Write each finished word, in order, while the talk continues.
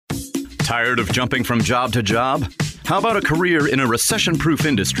Tired of jumping from job to job? How about a career in a recession-proof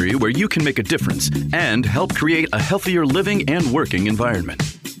industry where you can make a difference and help create a healthier living and working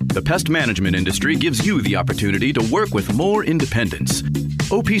environment? The pest management industry gives you the opportunity to work with more independence.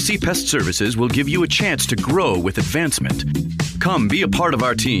 OPC Pest Services will give you a chance to grow with advancement. Come be a part of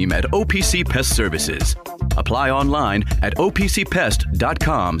our team at OPC Pest Services. Apply online at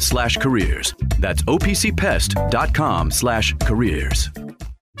opcpest.com/careers. That's opcpest.com/careers.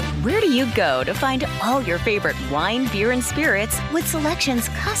 Where do you go to find all your favorite wine, beer, and spirits with selections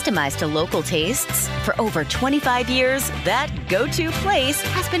customized to local tastes? For over 25 years, that go-to place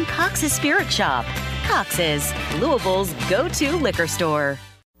has been Cox's Spirit Shop. Cox's, Louisville's go-to liquor store.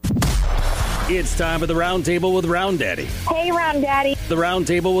 It's time for the Roundtable with Round Daddy. Hey, Round Daddy. The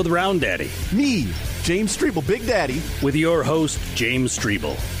Roundtable with Round Daddy. Me, James Strebel, Big Daddy. With your host, James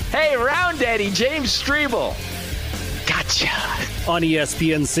Strebel. Hey, Round Daddy, James Strebel. Gotcha. On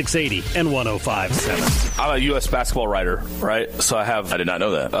ESPN 680 and 105.7. I'm a U.S. basketball writer, right? So I did not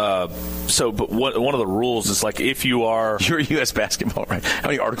know that. But one of the rules is like if you are... You're a U.S. basketball writer. How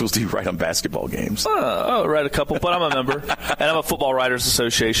many articles do you write on basketball games? I write a couple, but I'm a member. And I'm a Football Writers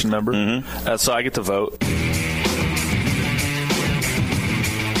Association member. Mm-hmm. So I get to vote.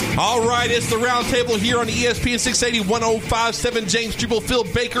 All right, it's the Roundtable here on ESPN 680 105.7. James Strebel, Phil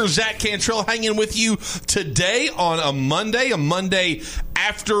Baker, Zach Cantrell hanging with you today on a Monday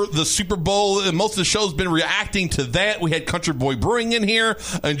after the Super Bowl. Most of the show's been reacting to that. We had Country Boy Brewing in here,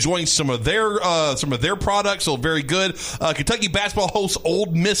 enjoying some of their products, so very good. Kentucky basketball hosts Ole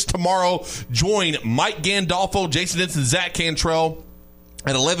Miss tomorrow. Join Mike Gandolfo, Jason Denson, Zach Cantrell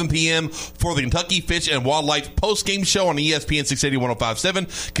at 11 p.m. for the Kentucky Fish and Wildlife post-game show on ESPN 680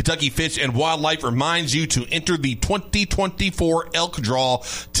 105.7. Kentucky Fish and Wildlife reminds you to enter the 2024 elk draw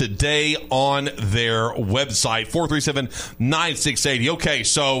today on their website, 437-9680. Okay,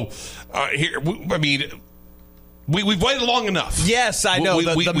 so we've waited long enough. Yes, I know.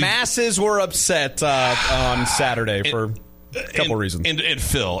 The masses were upset on Saturday for a couple reasons. And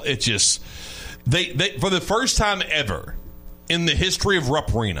Phil, it just they for the first time ever in the history of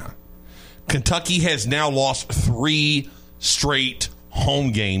Rupp Arena, Kentucky has now lost 3 straight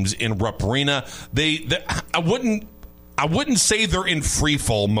home games in Rupp Arena. I wouldn't say they're in free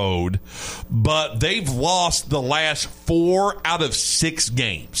fall mode, but they've lost the last 4 out of 6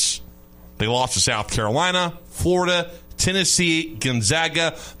 games. They lost to South Carolina, Florida, Tennessee,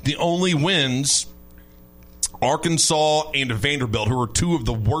 Gonzaga. The only wins, Arkansas and Vanderbilt, who are 2 of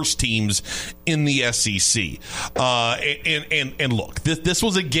the worst teams in the SEC. And look, this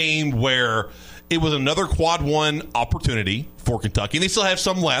was a game where it was another quad 1 opportunity for Kentucky. And they still have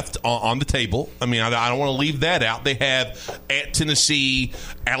some left on the table. I mean, I don't want to leave that out. They have at Tennessee,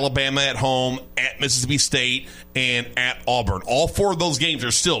 Alabama at home, at Mississippi State, and at Auburn. All 4 of those games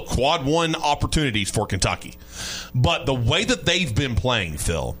are still quad 1 opportunities for Kentucky. But the way that they've been playing,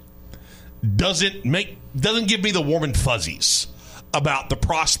 Phil, doesn't give me the warm and fuzzies about the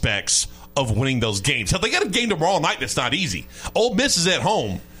prospects of winning those games. Hell, they got a game tomorrow night that's not easy. Ole Miss is at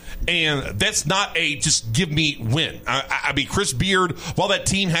home, and that's not a just give me win. I mean, Chris Beard, while that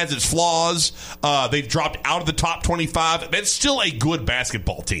team has its flaws, they've dropped out of the top 25. That's still a good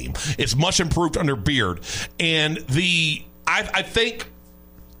basketball team. It's much improved under Beard. And I think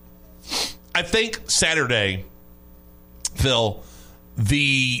Saturday, Phil,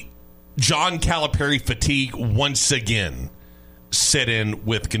 the John Calipari fatigue once again set in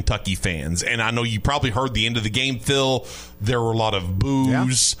with Kentucky fans. And I know you probably heard the end of the game, Phil. There were a lot of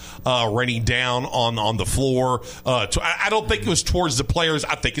boos raining down on the floor. I don't think it was towards the players.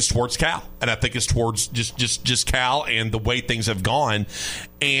 I think it's towards Cal. And I think it's towards just Cal and the way things have gone.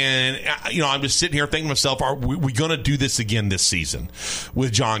 And, I'm just sitting here thinking to myself, are we going to do this again this season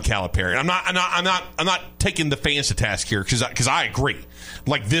with John Calipari? And I'm not taking the fans to task here because I agree.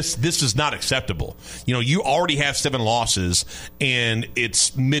 Like this is not acceptable. You already have 7 losses and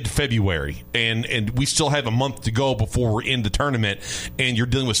it's mid-February and we still have a month to go before we're in the tournament and you're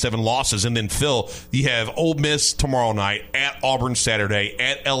dealing with 7 losses. And then, Phil, you have Ole Miss tomorrow night, at Auburn Saturday,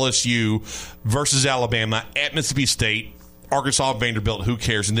 at LSU versus Alabama, at Mississippi State, Arkansas, Vanderbilt, who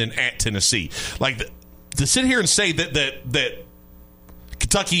cares, and then at Tennessee. Like, to sit here and say that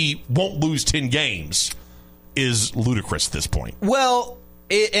Kentucky won't lose 10 games is ludicrous at this point. Well,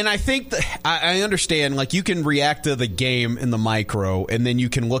 and I think I understand, like, you can react to the game in the micro, and then you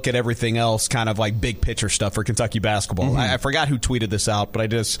can look at everything else, kind of like big picture stuff for Kentucky basketball. Mm-hmm. I forgot who tweeted this out,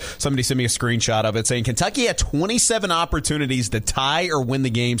 but somebody sent me a screenshot of it saying Kentucky had 27 opportunities to tie or win the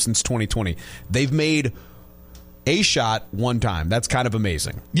game since 2020. They've made a shot 1 time. That's kind of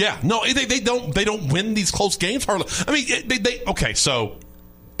amazing. Yeah, no, they don't win these close games hardly. I mean, okay, so.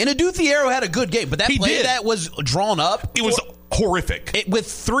 And Adu Thiero had a good game, but that play did. that was drawn up, it was horrific. With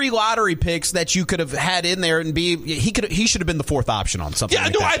 3 lottery picks that you could have had in there, and he should have been the 4th option on something. Yeah,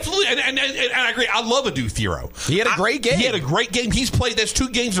 like no, that. absolutely, and I agree. I love Adu Thiero. He had a great game. He had a great game. He's played. That's 2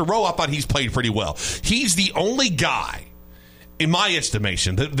 games in a row. I thought he's played pretty well. He's the only guy, in my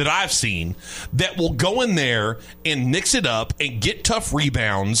estimation, that I've seen that will go in there and mix it up and get tough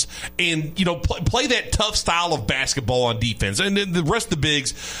rebounds and play that tough style of basketball on defense. And then the rest of the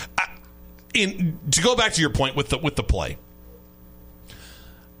bigs. To go back to your point with the play,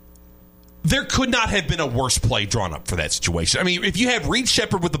 there could not have been a worse play drawn up for that situation. I mean, if you had Reed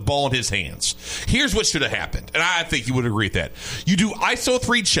Sheppard with the ball in his hands, here's what should have happened, and I think you would agree with that. You do ISO with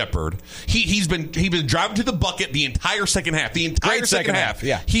Reed Sheppard. He's been driving to the bucket the entire second half. The entire Great second half.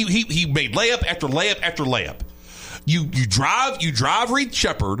 Yeah. He made layup after layup after layup. You drive Reed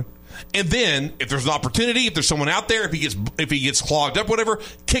Sheppard. And then, if there's an opportunity, if there's someone out there, if he gets clogged up, whatever,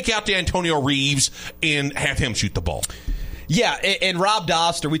 kick out to Antonio Reeves and have him shoot the ball. Yeah, and Rob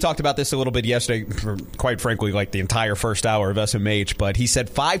Doster, we talked about this a little bit yesterday, for, quite frankly, like the entire first hour of SMH, but he said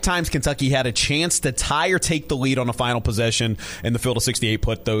 5 times Kentucky had a chance to tie or take the lead on a final possession, and the Field of 68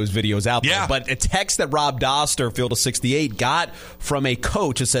 put those videos out there. But a text that Rob Doster, Field of 68, got from a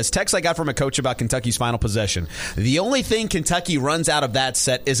coach, it says, text I got from a coach about Kentucky's final possession. The only thing Kentucky runs out of that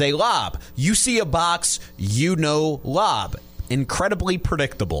set is a lob. You see a box, lob. Incredibly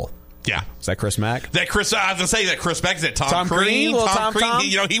predictable. Yeah. Is that Chris Mack? I was going to say that Chris Mack. Is that Tom Crean? Tom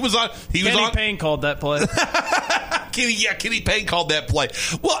Crean. He was on. Kenny Payne called that play. Kenny Payne called that play.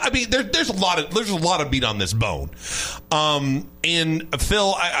 Well, I mean, there's a lot of meat on this bone. And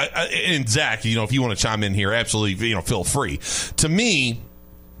Phil and Zach, if you want to chime in here, absolutely, feel free. To me,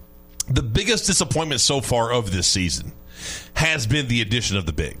 the biggest disappointment so far of this season has been the addition of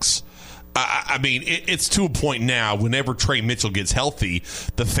the bigs. I mean, it's to a point now, whenever Trey Mitchell gets healthy,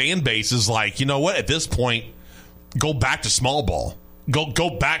 the fan base is like, you know what, at this point, go back to small ball. Go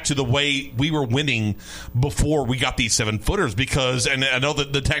back to the way we were winning before we got these 7-footers, because, and I know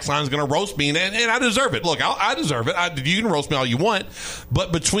that the text line is going to roast me, and I deserve it. Look, I deserve it. You can roast me all you want,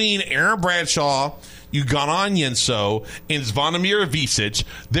 but between Aaron Bradshaw, Ugana Onyenso, and Zvonimir Visic,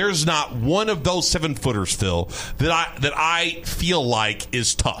 there's not one of those 7-footers, Phil, that I feel like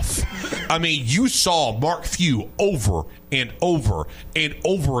is tough. I mean, you saw Mark Few over and over and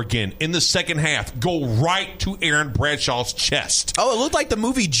over again in the second half go right to Aaron Bradshaw's chest. Oh, it looked like the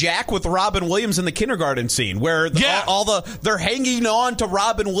movie Jack with Robin Williams in the kindergarten scene, where they're hanging on to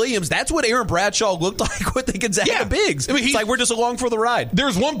Robin Williams. That's what Aaron Bradshaw looked like with the Gonzaga bigs. I mean, it's like we're just along for the ride.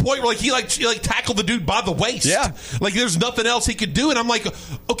 There's one point where he tackled the dude by the waist. Yeah, like there's nothing else he could do. And I'm like,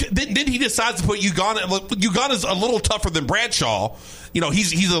 okay. Then he decides to put Ugana. Ugana's a little tougher than Bradshaw.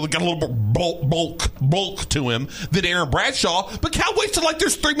 He's got a little more bulk to him than Aaron Bradshaw. But Cal wasted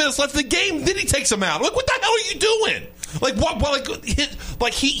there's 3 minutes left in the game. Then he takes him out. Like, what the hell are you doing? Like,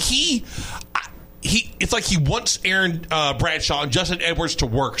 what? He it's like he wants Aaron Bradshaw and Justin Edwards to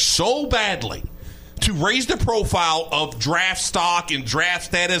work so badly to raise the profile of draft stock and draft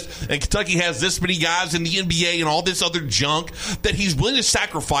status, and Kentucky has this many guys in the NBA and all this other junk, that he's willing to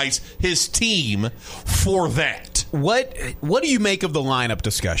sacrifice his team for that. What do you make of the lineup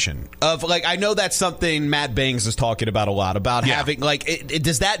discussion? I know that's something Matt Bangs is talking about a lot, about having,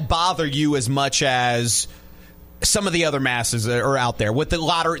 does that bother you as much as some of the other masses that are out there with the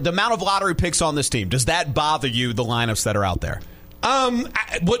amount of lottery picks on this team? Does that bother you, the lineups that are out there?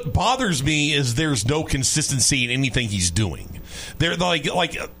 What bothers me is there's no consistency in anything he's doing. They're all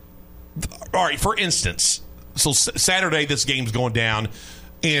right, for instance, so Saturday this game's going down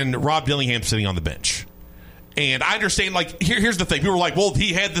and Rob Dillingham's sitting on the bench. And I understand, here's the thing. People were like, well,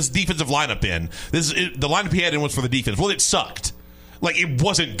 he had this defensive lineup in. The lineup he had in was for the defense. Well, it sucked. It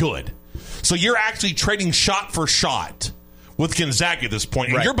wasn't good. So you're actually trading shot for shot with Gonzaga at this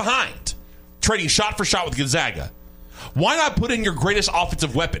point. And you're behind. Trading shot for shot with Gonzaga. Why not put in your greatest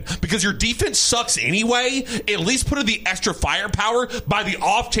offensive weapon? Because your defense sucks anyway. At least put in the extra firepower by the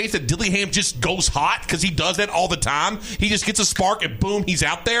off chance that Dillingham just goes hot, because he does that all the time. He just gets a spark and boom, he's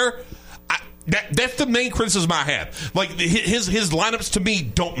out there. That's the main criticism I have. His lineups to me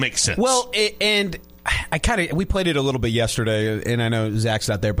don't make sense. Well, and we played it a little bit yesterday, and I know Zach's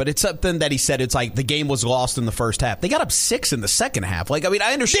not there, but it's something that he said. It's like the game was lost in the first half. They got up 6 in the second half. I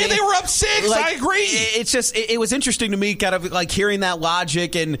understand. Yeah, they were up 6. I agree. It's just, it was interesting to me, kind of hearing that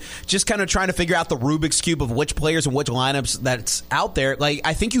logic and just kind of trying to figure out the Rubik's Cube of which players and which lineups that's out there.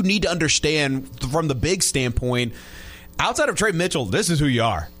 I think you need to understand from the big standpoint, outside of Trey Mitchell, this is who you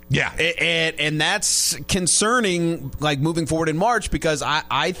are. Yeah, and that's concerning, moving forward in March, because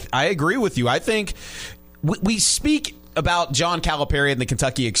I agree with you. I think we speak about John Calipari and the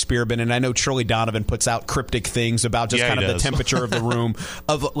Kentucky experiment, and I know Shirley Donovan puts out cryptic things about just kind of the temperature of the room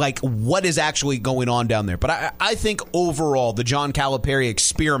of like what is actually going on down there. But I think overall the John Calipari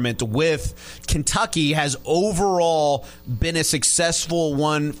experiment with Kentucky has overall been a successful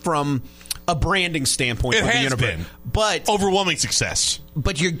one from a branding standpoint. It has been, but overwhelming success.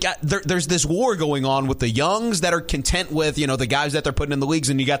 But there's this war going on with the youngs that are content with the guys that they're putting in the leagues,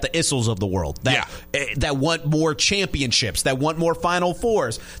 and you got the Issels of the world that want more championships, that want more Final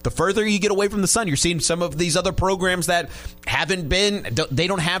Fours. The further you get away from the sun, you're seeing some of these other programs that they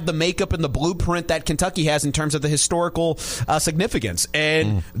don't have the makeup and the blueprint that Kentucky has in terms of the historical significance,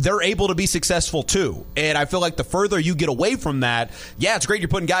 and they're able to be successful too. And I feel like the further you get away from that, it's great you're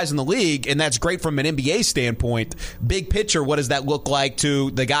putting guys in the league, and that's great from an NBA standpoint. Big picture, what does that look like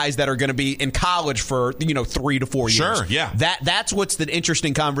to the guys that are going to be in college for 3 to 4 years? Sure, yeah. That's what's the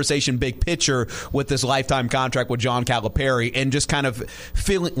interesting conversation, big picture, with this lifetime contract with John Calipari, and just kind of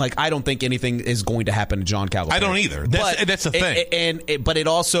feeling like I don't think anything is going to happen to John Calipari. I don't either. That's the thing. But it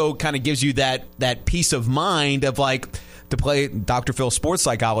also kind of gives you that peace of mind of like, to play Dr. Phil sports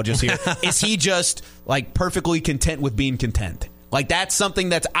psychologist here, is he just like perfectly content with being content? Like, that's something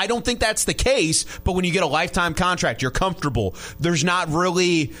that's, I don't think that's the case, but when you get a lifetime contract, you're comfortable. There's not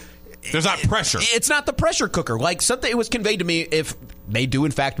pressure. It's not the pressure cooker. Like, something, it was conveyed to me, if they do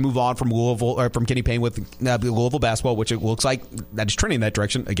in fact move on from Louisville, or from Kenny Payne with Louisville basketball, which it looks like that is trending in that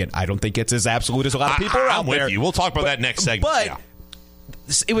direction. Again, I don't think it's as absolute as a lot of people are out there. I'm with you. We'll talk about that next segment. But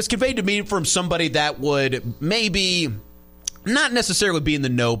it was conveyed to me from somebody that would maybe not necessarily be in the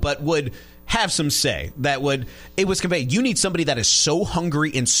know, but would have some say, it was conveyed, you need somebody that is so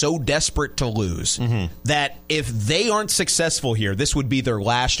hungry and so desperate to lose that if they aren't successful here, this would be their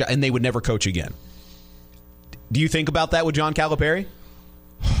last job and they would never coach again. Do you think about that with John Calipari?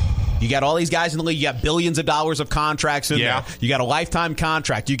 You got all these guys in the league. You got billions of dollars of contracts in there. You got a lifetime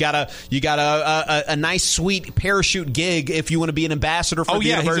contract. You got a nice, sweet parachute gig if you want to be an ambassador for the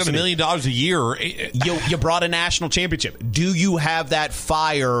university. He's got $1 million a year. You brought a national championship. Do you have that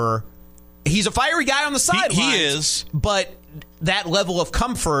fire? He's a fiery guy on the sidelines. He is. But that level of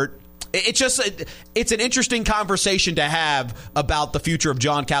comfort, it's an interesting conversation to have about the future of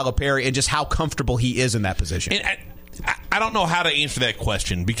John Calipari and just how comfortable he is in that position. And I don't know how to answer that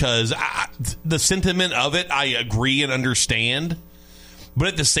question, because the sentiment of it, I agree and understand. But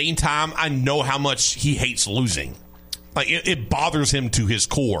at the same time, I know how much he hates losing. Like, it bothers him to his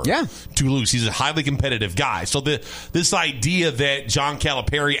core to lose. He's a highly competitive guy. So this idea that John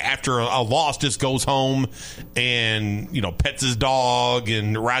Calipari, after a loss, just goes home and, pets his dog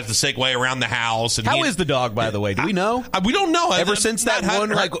and rides the Segway around the house. And how is the dog, by the way? Do we know? We don't know. Ever since that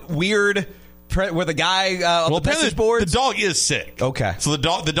one, weird... where the guy on the message boards? The dog is sick. Okay. So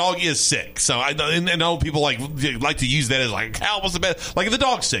the dog is sick. So I know people like to use that as like, how was the best? Like, the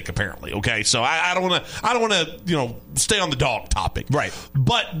dog's sick, apparently. Okay. So I don't want to stay on the dog topic. Right.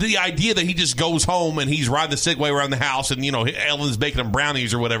 But the idea that he just goes home and he's riding the Segway around the house and Ellen's baking him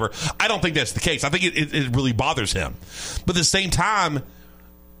brownies or whatever, I don't think that's the case. I think it really bothers him. But at the same time,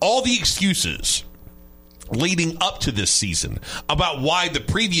 all the excuses leading up to this season about why the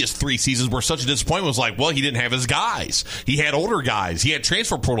previous 3 seasons were such a disappointment was like, well, he didn't have his guys. He had older guys. He had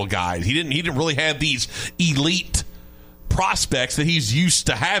transfer portal guys. He didn't really have these elite prospects that he's used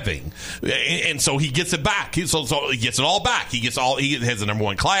to having, and so he gets it back. So he gets it all back. He has the number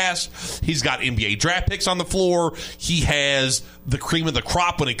 1 class. He's got NBA draft picks on the floor. He has the cream of the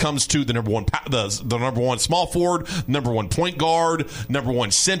crop when it comes to the number 1 the number 1 small forward, number 1 point guard, number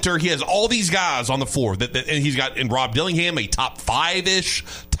 1 center. He has all these guys on the floor and he's got in Rob Dillingham, a top 5-ish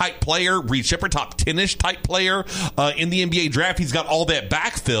type player, Reed Sheppard, top 10-ish type player in the NBA draft. He's got all that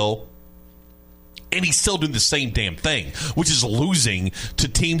backfill. And he's still doing the same damn thing, which is losing to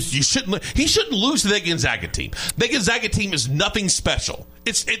teams he shouldn't lose to that Gonzaga team. That Gonzaga team is nothing special.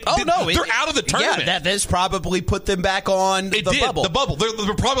 They're out of the tournament. Yeah, that has probably put them back on the bubble. The bubble.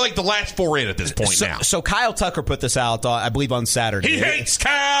 They're probably like the last 4 in at this point now. So Kyle Tucker put this out, I believe, on Saturday. He hates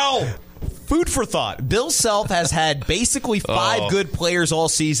Cal. Food for thought. Bill Self has had basically 5 good players all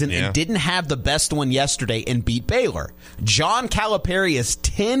season and didn't have the best one yesterday and beat Baylor. John Calipari is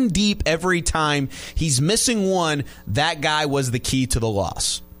 10 deep every time. He's missing one. That guy was the key to the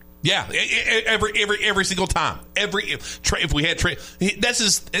loss. Yeah, every single time. If we had that's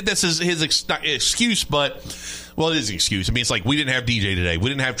his excuse, but. Well, it is an excuse. I mean, it's like we didn't have DJ today. We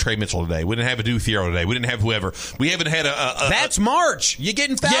didn't have Trey Mitchell today. We didn't have Adu Thiero today. We didn't have whoever. We haven't had That's March. You get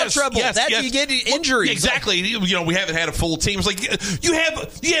in foul trouble. You get injuries. Well, exactly. We haven't had a full team. It's like you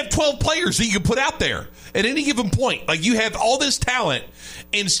have 12 players that you can put out there at any given point. Like, you have all this talent,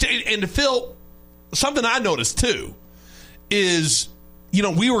 and to Phil, something I noticed too is,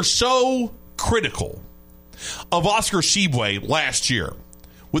 we were so critical of Oscar Tshiebwe last year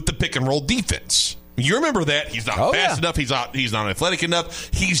with the pick and roll defense. You remember that. He's not fast enough. He's not athletic enough.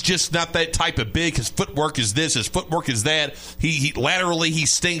 He's just not that type of big. His footwork is this. His footwork is that. He laterally, he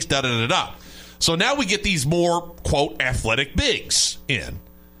stinks, da-da-da-da. So now we get these more, quote, athletic bigs in.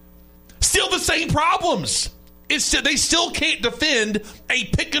 Still the same problems. They still can't defend a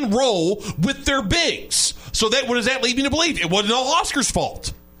pick and roll with their bigs. So what does that lead me to believe? It wasn't all Oscar's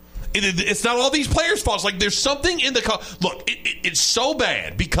fault. It's not all these players' faults. Like, there's something in the look. It's so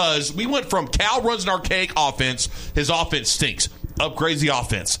bad because we went from Cal runs an archaic offense. His offense stinks. Upgrades the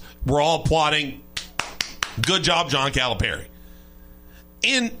offense. We're all applauding. Good job, John Calipari.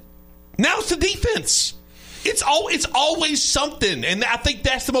 And now it's the defense. It's always something, and I think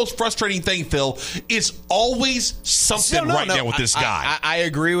that's the most frustrating thing, Phil. It's always something now with this guy. I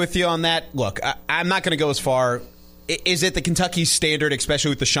agree with you on that. Look, I'm not going to go as far. Is it the Kentucky standard, especially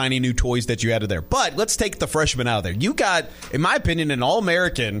with the shiny new toys that you added there? But let's take the freshman out of there. You got, in my opinion, an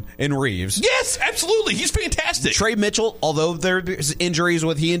All-American in Reeves. Yes, absolutely. He's fantastic. Trey Mitchell, although there's injuries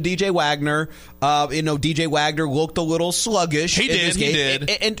with he and DJ Wagner, DJ Wagner looked a little sluggish. He did.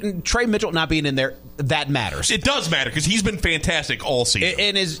 And Trey Mitchell not being in there, that matters. It does matter because he's been fantastic all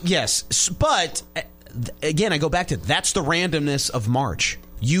season. But again, I go back to that's the randomness of March.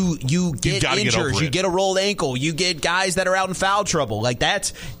 You get injured, you get a rolled ankle, you get guys that are out in foul trouble. Like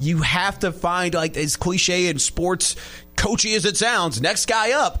you have to find, like, as cliche in sports, coachy as it sounds, next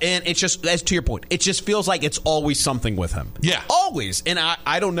guy up. And it's just, as to your point, it just feels like it's always something with him. Yeah. Always. And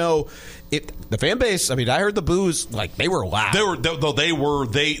I don't know if the fan base, I mean, I heard the boos, like, they were loud. They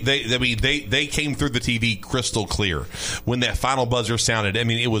came through the TV crystal clear when that final buzzer sounded. I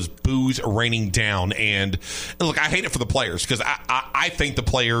mean, it was boos raining down. And look, I hate it for the players because I think the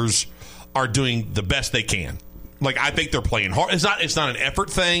players are doing the best they can. Like, I think they're playing hard. It's not an effort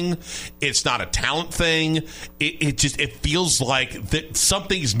thing. It's not a talent thing. It feels like that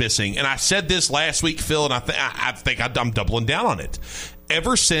something's missing. And I said this last week, Phil, and I think I'm doubling down on it.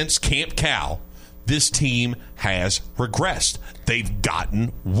 Ever since Camp Cal, this team has regressed. They've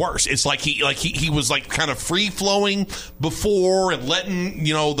gotten worse. It's like he was like kind of free flowing before and letting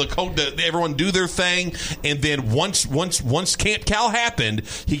everyone do their thing, and then once Camp Cal happened,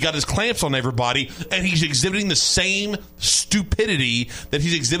 he got his clamps on everybody, and he's exhibiting the same stupidity that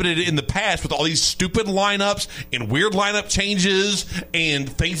he's exhibited in the past with all these stupid lineups and weird lineup changes and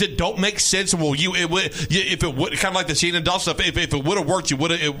things that don't make sense. Well, if it would, kind of like the Shannon Duff stuff, if it would have worked, you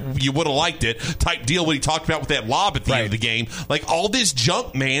would have liked it type deal. What he talked about with that lob at the end of the game. Like, all this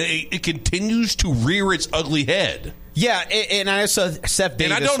junk, man, it continues to rear its ugly head. Yeah, and I saw Seth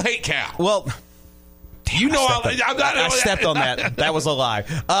Davis. And I don't hate Cal. Well, I stepped on that. That was a lie.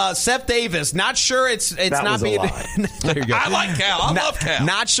 Seth Davis, not sure it's not being. There you go. I like Cal. I love Cal.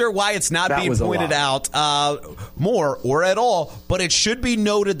 Not sure why it's not being pointed out more or at all. But it should be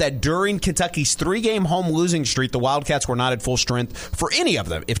noted that during Kentucky's 3-game home losing streak, the Wildcats were not at full strength for any of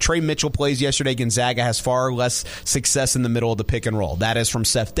them. If Trey Mitchell plays yesterday, Gonzaga has far less success in the middle of the pick and roll. That is from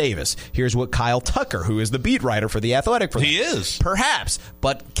Seth Davis. Here's what Kyle Tucker, who is the beat writer for The Athletic, for them. He is. Perhaps,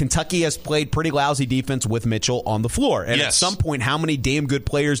 but Kentucky has played pretty lousy defense with Mitchell on the floor. And at some point, how many damn good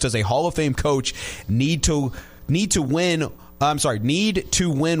players does a Hall of Fame coach need to win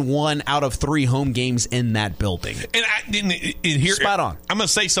 1 out of 3 home games in that building? And here, spot on. I'm going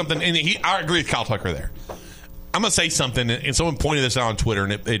to say something, and I agree with Kyle Tucker there. I'm going to say something, and someone pointed this out on Twitter,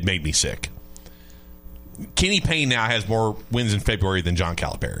 and it made me sick. Kenny Payne now has more wins in February than John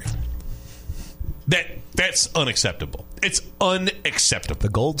Calipari. That's unacceptable. It's unacceptable. The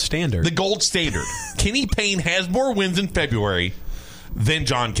gold standard. Kenny Payne has more wins in February than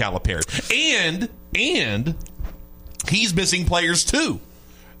John Calipari. And he's missing players too.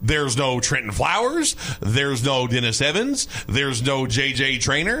 There's no Trenton Flowers. There's no Dennis Evans. There's no J.J.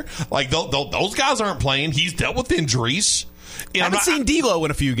 Traynor. Like, those guys aren't playing. He's dealt with injuries. I haven't seen D'Lo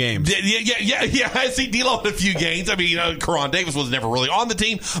in a few games. Yeah. I've seen D'Lo in a few games. I mean, Karan Davis was never really on the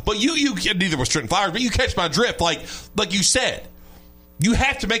team, but you neither was Trenton Flowers. But you catch my drift. Like you said, you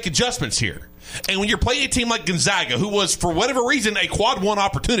have to make adjustments here. And when you're playing a team like Gonzaga, who was for whatever reason a quad 1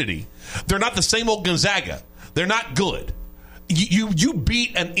 opportunity, they're not the same old Gonzaga. They're not good. You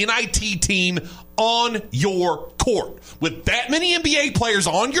beat an NIT team on your court with that many NBA players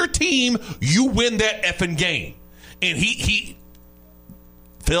on your team. You win that effing game. And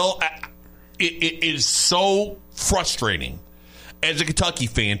Phil, it is so frustrating as a Kentucky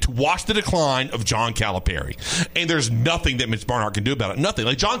fan to watch the decline of John Calipari. And there's nothing that Mitch Barnhart can do about it. Nothing.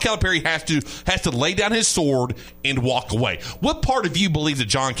 Like, John Calipari has to lay down his sword and walk away. What part of you believes that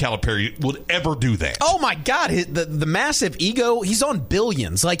John Calipari would ever do that? Oh, my God. The massive ego, he's on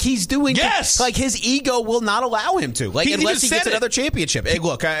billions. Like, he's doing... Yes! Like, his ego will not allow him to. Like, unless he gets another championship. Hey,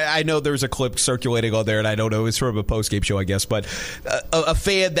 look, I know there's a clip circulating on there, and I don't know, it's from a post-game show, I guess, but a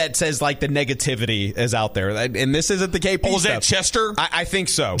fan that says, like, the negativity is out there. And this isn't the KP was stuff. that Chester? I think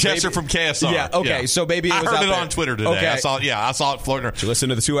so. Chester from KSR. Yeah, okay. Yeah. So maybe it was I heard out it there on Twitter today. Okay. I saw it floating around. Did you listen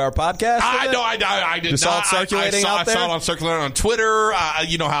to the 2-hour podcast? I did Just not. Saw it circulating out there? I saw it circulating on Twitter.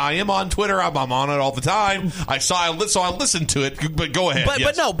 You know how I am on Twitter. I'm on it all the time. So I listened to it. But go ahead.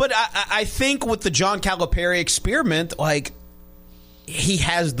 But I think with the John Calipari experiment, like, he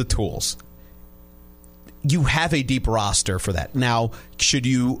has the tools. You have a deep roster for that. Now, should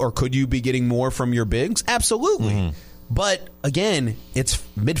you or could you be getting more from your bigs? Absolutely. Mm-hmm. But again, it's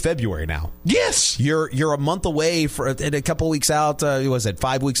mid-February now. Yes, you're a month away and a couple weeks out. Was it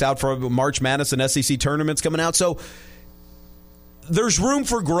 5 weeks out from March Madness and SEC tournaments coming out? So there's room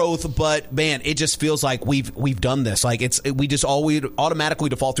for growth, but man, it just feels like we've done this. Like we automatically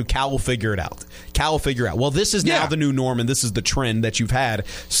default to Cal will figure it out. Cal will figure it out. Well, this is now the new norm, and this is the trend that you've had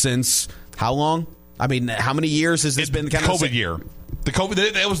since how long? I mean, how many years has this been? Kind of COVID year. The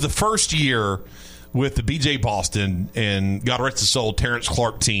COVID that was the first year with the BJ Boston and God rest his soul Terrence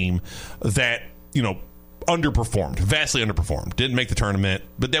Clark team that underperformed, vastly underperformed, didn't make the tournament.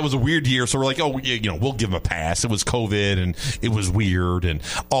 But that was a weird year, so we're like, we'll give them a pass. It was COVID and it was weird and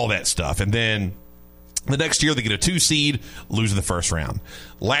all that stuff. And then the next year they get a 2 seed, lose in the first round.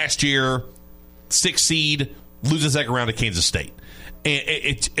 Last year, 6 seed, lose the second round to Kansas State.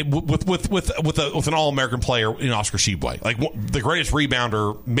 And with an All-American player in Oscar Tshiebwe, like the greatest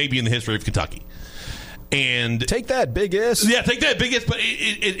rebounder maybe in the history of Kentucky. And take that, Big S. Yeah, take that, Big S. But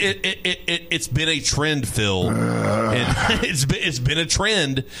it's been a trend, Phil. It's been a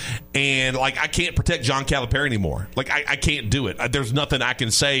trend, and like I can't protect John Calipari anymore. Like I can't do it. There's nothing I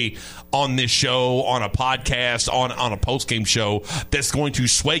can say on this show, on a podcast, on a post game show that's going to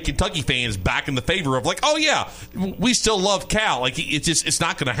sway Kentucky fans back in the favor of like, oh yeah, we still love Cal. Like it's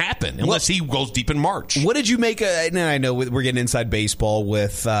not going to happen unless he goes deep in March. What did you make? And I know we're getting inside baseball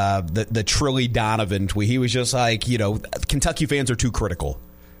with the Trilly Donovan tweet. He was just like, Kentucky fans are too critical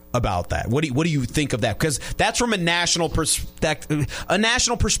about that. What do you think of that? Because that's from a national perspective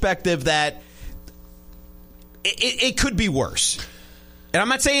that it could be worse. And I'm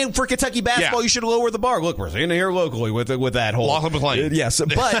not saying for Kentucky basketball you should lower the bar. Look, we're seeing it here locally with that whole Laughlin McLean. Yes,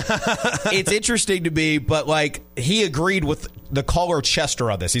 but it's interesting to me. But like he agreed with the caller Chester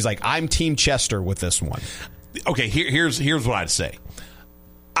on this. He's like, I'm Team Chester with this one. Okay, here's what I'd say.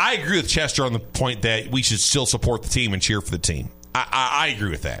 I agree with Chester on the point that we should still support the team and cheer for the team. I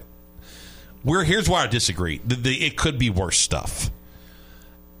agree with that. Here's why I disagree. It could be worse stuff.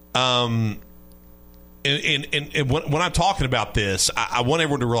 And when I'm talking about this, I want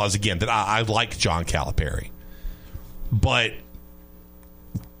everyone to realize again that I like John Calipari. But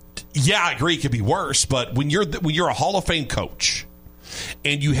yeah, I agree it could be worse. But when you're a Hall of Fame coach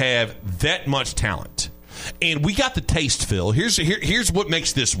and you have that much talent. And we got the taste, Phil. Here's what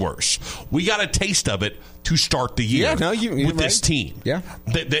makes this worse. We got a taste of it to start the year with this team. Yeah,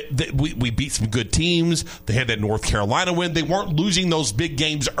 we beat some good teams. They had that North Carolina win. They weren't losing those big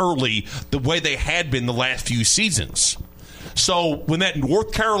games early the way they had been the last few seasons. So when that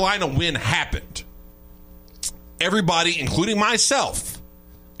North Carolina win happened, everybody, including myself,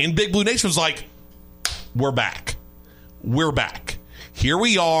 in Big Blue Nation was like, we're back. We're back. Here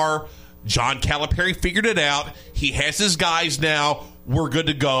we are. John Calipari figured it out. He has his guys now. We're good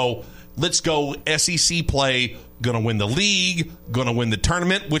to go. Let's go SEC play. Going to win the league. Going to win the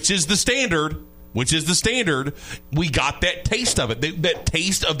tournament, which is the standard. We got that taste of it. That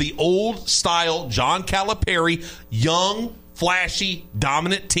taste of the old style John Calipari, young, flashy,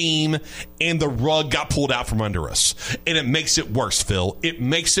 dominant team, and the rug got pulled out from under us. And it makes it worse, Phil. It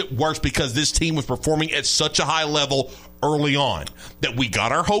makes it worse because this team was performing at such a high level early on that we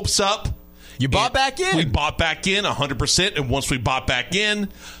got our hopes up. You bought back in. We bought back in 100%, and once we bought back in,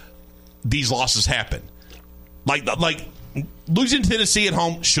 these losses happen. Like losing to Tennessee at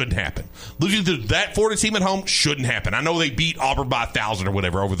home shouldn't happen. Losing to that Florida team at home shouldn't happen. I know they beat Auburn by 1,000 or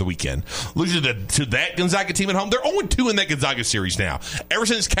whatever over the weekend. Losing to that Gonzaga team at home, they're 0-2 in that Gonzaga series now. Ever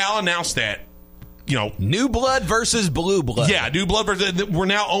since Cal announced that, new blood versus blue blood. Yeah, new blood versus. We're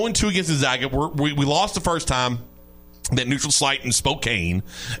now 0-2 against Gonzaga. We lost the first time, that neutral site in Spokane,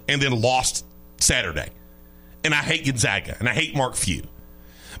 and then lost Saturday. And I hate Gonzaga, and I hate Mark Few.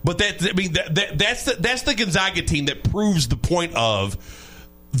 But that's the Gonzaga team that proves the point of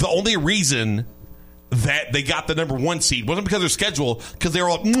the only reason that they got the number 1 seed wasn't because of their schedule, because they were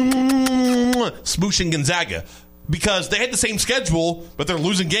all smooshing Gonzaga. Because they had the same schedule, but they're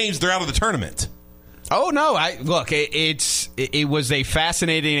losing games, they're out of the tournament. Oh no! It was a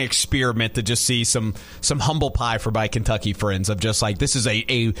fascinating experiment to just see some humble pie for my Kentucky friends of just like, this is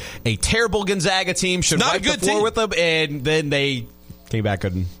a terrible Gonzaga team, should wipe the floor with them, and then they came back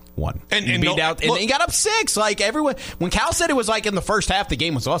and won and beat out, and he got up 6. Like everyone, when Cal said it was like in the first half the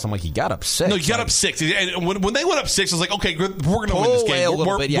game was awesome, I'm like, he got up 6. No, he got up 6, and when they went up 6, I was like, okay, we're going to win this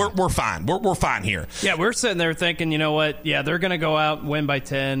game. We're fine. We're fine here. Yeah, we're sitting there thinking, you know what? Yeah, they're going to go out and win by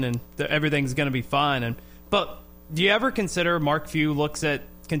 10, and everything's going to be fine. But do you ever consider Mark Few looks at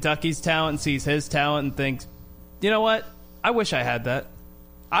Kentucky's talent and sees his talent and thinks, you know what? I wish I had that.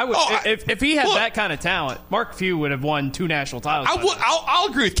 I would if he had that kind of talent, Mark Few would have won 2 national titles. I'll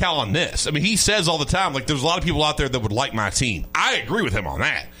agree with Cal on this. I mean, he says all the time, like, there's a lot of people out there that would like my team. I agree with him on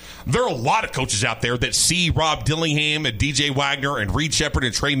that. There are a lot of coaches out there that see Rob Dillingham and DJ Wagner and Reed Shepherd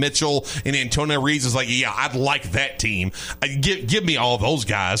and Trey Mitchell and Antonio Reeves is like, yeah, I'd like that team. Give me all of those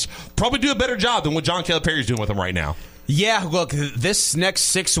guys. Probably do a better job than what John Calipari's doing with them right now. Yeah, look, this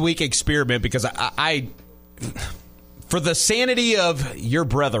next 6-week experiment, because I for the sanity of your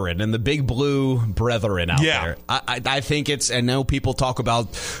brethren and the big blue brethren out there, I think I know people talk about,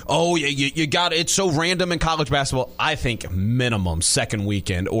 you got it's so random in college basketball. I think minimum second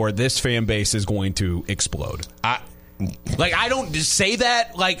weekend or this fan base is going to explode. I don't just say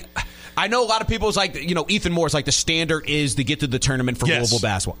that, like, I know a lot of people is like, Ethan Moore's like the standard is to get to the tournament for Louisville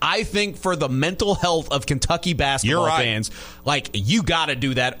basketball. I think for the mental health of Kentucky basketball fans, like, you got to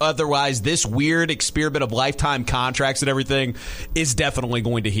do that. Otherwise, this weird experiment of lifetime contracts and everything is definitely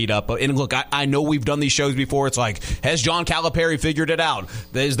going to heat up. And look, I know we've done these shows before. It's like, has John Calipari figured it out?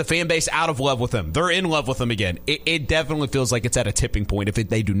 Is the fan base out of love with him? They're in love with him again. It definitely feels like it's at a tipping point. If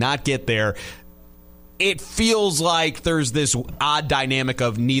they do not get there, it feels like there's this odd dynamic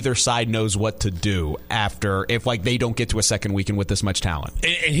of neither side knows what to do after if they don't get to a second weekend with this much talent.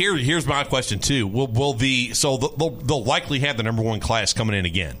 And here's my question too: they'll likely have the number 1 class coming in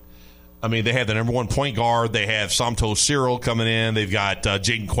again. I mean, they have the number 1 point guard. They have Somto Cyril coming in. They've got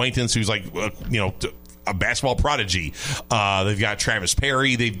Jaden Quaintance, who's a basketball prodigy. They've got Travis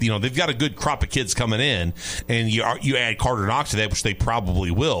Perry. They've got a good crop of kids coming in, and you add Carter Knox to that, which they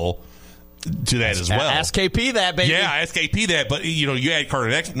probably will. To that as well. Ask KP that, baby. Yeah, ask KP that. But, you add Carter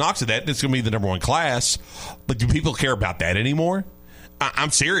Knox to that, and it's going to be the number 1 class. But do people care about that anymore? I'm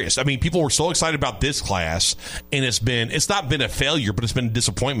serious. I mean, people were so excited about this class, and it's not been a failure, but it's been a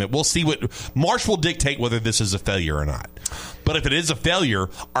disappointment. We'll see what March will dictate whether this is a failure or not. But if it is a failure,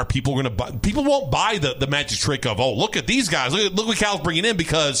 are people going to buy? People won't buy the magic trick of, look at these guys. Look what Cal's bringing in,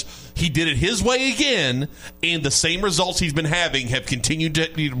 because he did it his way again, and the same results he's been having will continue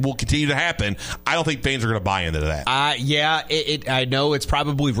to happen. I don't think fans are going to buy into that. I know it's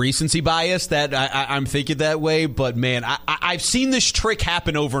probably recency bias that I'm thinking that way, but man, I've seen this trick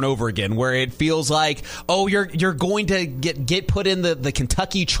happen over and over again, where it feels like, you're going to get put in the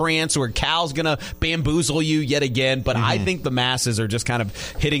Kentucky trance, where Cal's going to bamboozle you yet again. But I think the masses are just kind of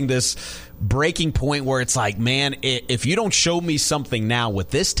hitting this breaking point where it's like, man, if you don't show me something now with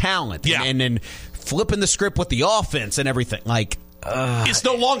this talent, and then flipping the script with the offense and everything, like, it's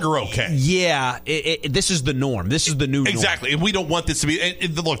no longer okay. Yeah, this is the norm. This is the new norm. Exactly. And we don't want this to be.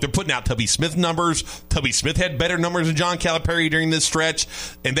 Look, they're putting out Tubby Smith numbers. Tubby Smith had better numbers than John Calipari during this stretch.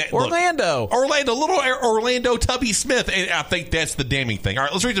 And Orlando, Tubby Smith. And I think that's the damning thing. All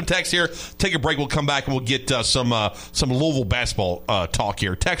right, let's read some text here. Take a break. We'll come back and we'll get some Louisville basketball talk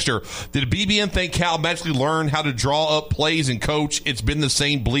here. Texter, did BBN think Cal magically learn how to draw up plays and coach? It's been the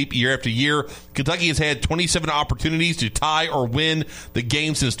same bleep year after year. Kentucky has had 27 opportunities to tie or win the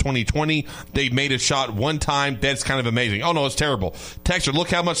game since 2020. They've made a shot one time. That's kind of amazing. Oh, no, it's terrible. Texter, look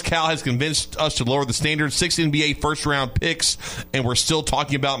how much Cal has convinced us to lower the standards. 6 NBA first-round picks, and we're still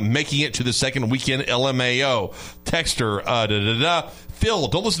talking about making it to the second weekend LMAO. Texter, Phil,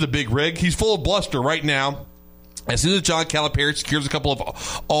 don't listen to Big Rig. He's full of bluster right now. As soon as John Calipari secures a couple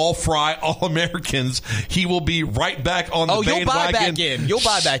of all-Fry, All-Americans, he will be right back on the bandwagon. You'll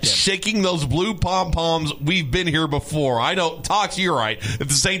buy back in. Shaking those blue pom-poms. We've been here before. I know. Talks, you're right. It's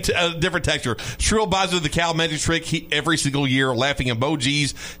the same different texture. Shrill buys with the Cal magic trick every single year. Laughing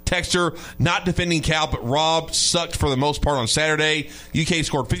emojis. Texture, not defending Cal, but Rob sucked for the most part on Saturday. UK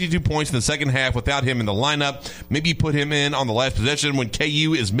scored 52 points in the second half without him in the lineup. Maybe put him in on the last possession when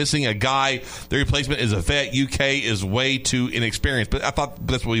KU is missing a guy. The replacement is a vet. UK way is way too inexperienced. But I thought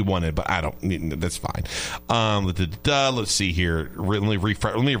that's what we wanted, but I don't. That's fine. Let's see here. Let me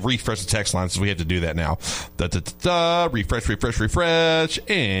refresh the text line, since we have to do that now. Refresh,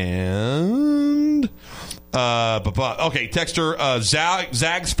 and... okay, texter,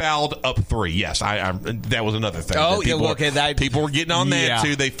 Zags fouled up 3. Yes, that was another thing. Oh, people were getting on that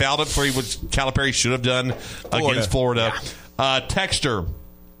too. They fouled up 3, which Calipari should have done against Florida. Texter,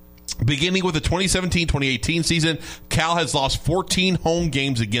 beginning with the 2017-2018 season, Cal has lost 14 home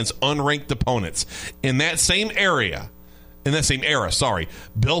games against unranked opponents. In that same era,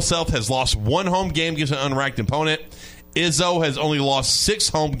 Bill Self has lost 1 home game against an unranked opponent. Izzo has only lost 6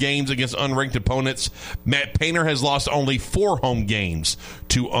 home games against unranked opponents. Matt Painter has lost only 4 home games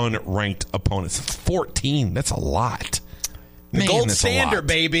to unranked opponents. 14. That's a lot. The gold standard,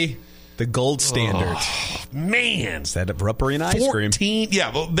 baby. The gold standard. Oh, man. Is that a rubbery and ice 14. cream?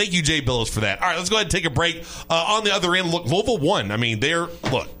 Yeah, well, thank you, Jay Billis, for that. All right, let's go ahead and take a break. On the other end, look, Louisville won. I mean,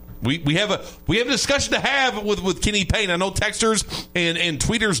 we have a discussion to have with Kenny Payne. I know texters and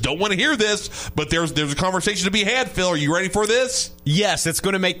tweeters don't want to hear this, but there's a conversation to be had. Phil, are you ready for this? Yes, it's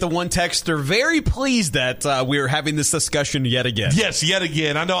going to make the one texter very pleased that we're having this discussion yet again. Yes, yet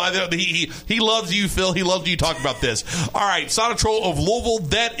again. I know he loves you, Phil. He loves you to talk about this. All right, Sonatrol of Louisville,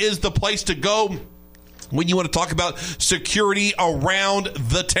 that is the place to go when you want to talk about security around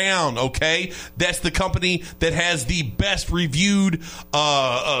the town, okay? That's the company that has the best reviewed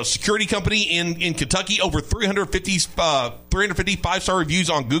security company in Kentucky. Over 350 5-star reviews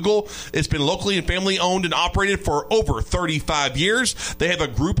on Google. It's been locally and family owned and operated for over 35 years. They have a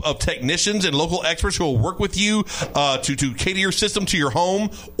group of technicians and local experts who will work with you to cater your system to your home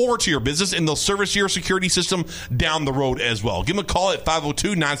or to your business, and they'll service your security system down the road as well. Give them a call at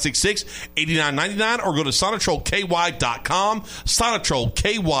 502-966-8999 or go to SonatrolKY.com.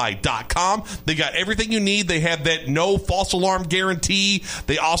 SonatrolKY.com. They got everything you need. They have that no false alarm guarantee.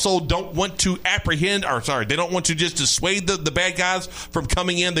 They also don't want to they don't want to just dissuade the bad guys from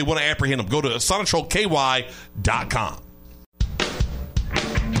coming in. They want to apprehend them. Go to SonatrolKY.com.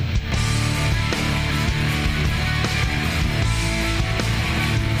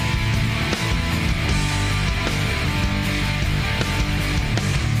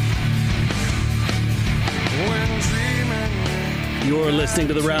 You're listening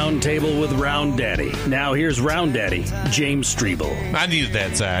to the Roundtable with Round Daddy. Now here's Round Daddy, James Streble. I needed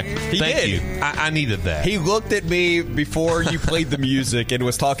that, Zach. Thank you. I needed that. He looked at me before you played the music and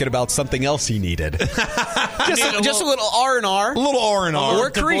was talking about something else he needed. just a little R&R. A little R&R. Or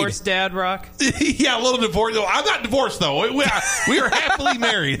divorced dad rock. Yeah, a little divorce. I'm not divorced, though. We are happily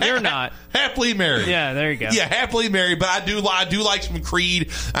married. You're not. Happily married. Yeah, there you go. Yeah, happily married, but I do like some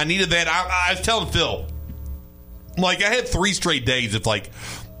Creed. I needed that. I was telling Phil, like, I had 3 straight days of, like,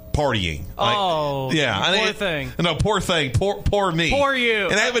 partying. Oh, yeah. Poor thing. No, poor thing. Poor me. Poor you.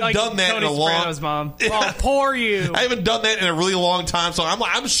 And I haven't done that Tony in a long Soprano's mom. Oh, poor you. I haven't done that in a really long time, so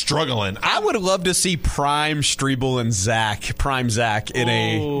I'm struggling. I would love to see Prime Streble and Prime Zach in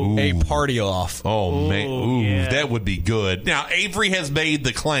a party off. Oh, man. Ooh, yeah. That would be good. Now, Avery has made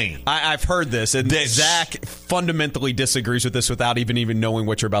the claim. I've heard this, and Zach fundamentally disagrees with this without even knowing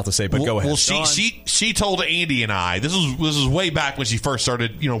what you're about to say, but go ahead. Well, she told Andy and I, this was way back when she first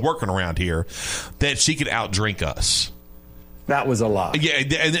started, working around here, that she could outdrink us. That was a lie.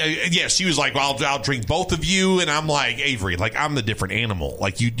 Yeah, she was like, well, I'll drink both of you, and I'm like, Avery, like, I'm the different animal.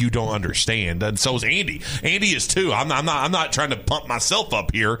 Like, you don't understand. And so is Andy. Andy is too. I'm not trying to pump myself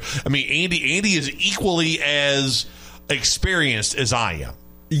up here. I mean, Andy is equally as experienced as I am.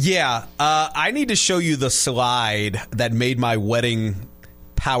 Yeah, I need to show you the slide that made my wedding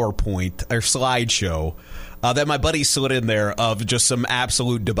PowerPoint or slideshow. That my buddy slid in there of just some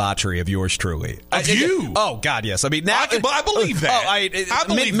absolute debauchery of yours truly. You? Oh, God, yes. I mean, now I believe that. I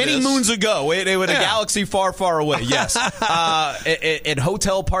believe many moons ago, it was a galaxy far, far away. Yes. In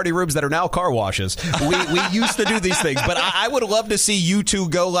hotel party rooms that are now car washes, we used to do these things. But I would love to see you two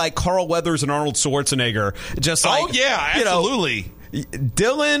go like Carl Weathers and Arnold Schwarzenegger. Just like, oh, yeah, absolutely.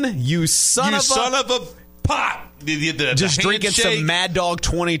 Dylan, you son of a pot. Just drinking some Mad Dog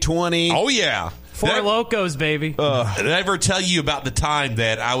 2020. Oh, yeah. Four Locos, baby. Did I ever tell you about the time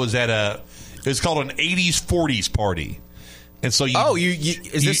that I was at it was called an 80s 40s party? And so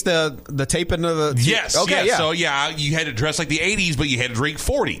is this the taping of the... Yes. Okay, yeah. So, you had to dress like the 80s, but you had to drink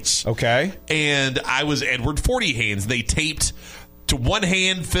 40s. Okay. And I was Edward 40 Hands. They taped to one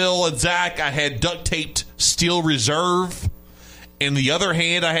hand, Phil and Zach, I had duct taped Steel Reserve. And the other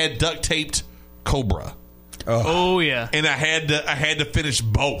hand, I had duct taped Cobra. Oh, yeah. And I had to finish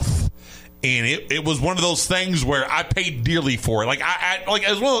both. And it was one of those things where I paid dearly for it. Like I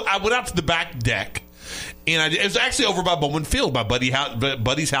went out to the back deck, And it was actually over by Bowman Field. My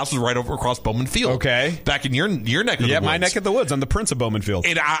buddy's house was right over across Bowman Field. Okay. Back in your neck of the woods. Yeah, my neck of the woods. I'm the Prince of Bowman Field.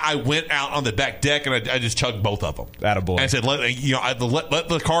 And I went out on the back deck, and I just chugged both of them. Attaboy. And I said, let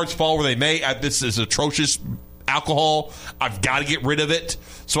the cards fall where they may. This is atrocious alcohol. I've got to get rid of it.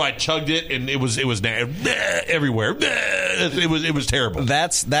 So I chugged it, and it was everywhere. It was terrible.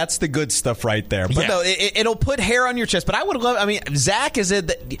 That's the good stuff right there. But no, it'll put hair on your chest. But I would love. I mean, Zach he's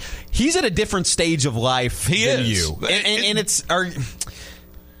at a different stage of life than you, and it's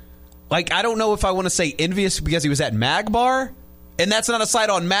like I don't know if I want to say envious because he was at Magbar, and that's not a side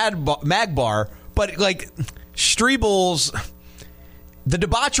on Magbar, but like Strebel's. The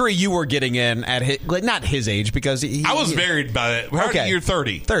debauchery you were getting in at not his age because I was married by that. Okay, you're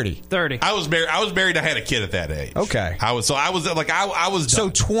 30. 30. I was married. I had a kid at that age. Okay, I was done.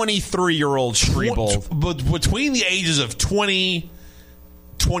 So 23-year-old Strebel between the ages of 20,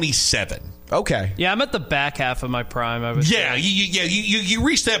 27. Okay. Yeah, I'm at the back half of my prime. I was. Yeah, you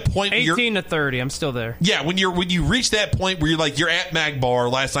reach that point. 18 to 30. I'm still there. Yeah, when you reach that point where you're at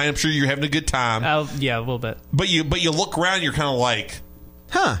Magbar last night, I'm sure you're having a good time. Yeah, a little bit. But you look around, and you're kind of like.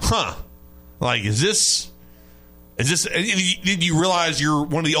 Huh. Like, is this? Did you realize you're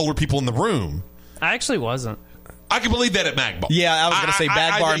one of the older people in the room? I actually wasn't. I can believe that at Magbar. Yeah, I was going to say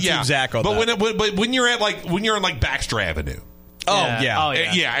Magbar and Team Zach on that. But when you're in like Baxter Avenue. Oh, yeah.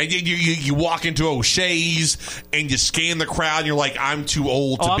 Yeah. You walk into O'Shea's and you scan the crowd and you're like, I'm too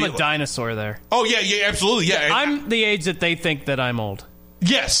old to be. I'm a dinosaur there. Oh, yeah, absolutely. Yeah. I'm the age that they think that I'm old.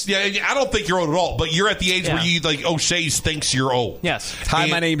 Yes, yeah. I don't think you're old at all, but you're at the age where you like O'Shea's thinks you're old. Yes. Hi,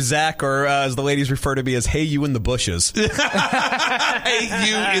 my name's Zach, or as the ladies refer to me as "Hey, you in the bushes." Hey, you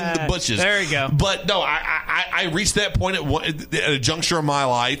in the bushes. There you go. But no, I reached that point at a juncture in my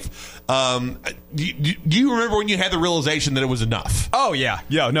life. Do you remember when you had the realization that it was enough? Oh yeah.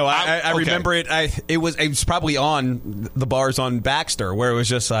 No, I remember it. It was probably on the bars on Baxter where it was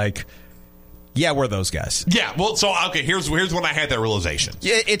just like. Yeah, we're those guys. Yeah, well, so, okay, here's when I had that realization.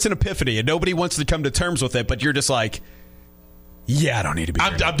 Yeah, it's an epiphany, and nobody wants to come to terms with it, but you're just like, yeah, I don't need to be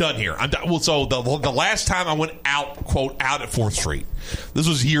I'm done here. I'm done. Well, so the last time I went out, quote, out at 4th Street, this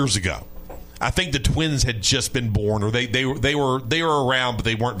was years ago. I think the twins had just been born, or they were around, but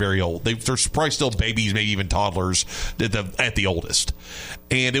they weren't very old. They're probably still babies, maybe even toddlers at the oldest.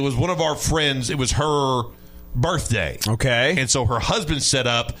 And it was one of our friends, it was her birthday. Okay. And so her husband set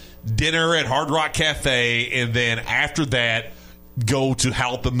up dinner at Hard Rock Cafe, and then after that, go to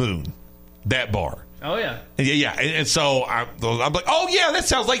Howl at the Moon, that bar. Oh, yeah. Yeah. And so I'm like, oh, yeah, that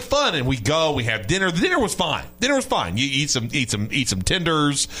sounds like fun. And we go, we have dinner. The dinner was fine. You eat some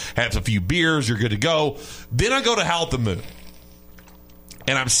tenders, have a few beers, you're good to go. Then I go to Howl at the Moon,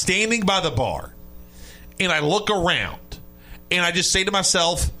 and I'm standing by the bar, and I look around, and I just say to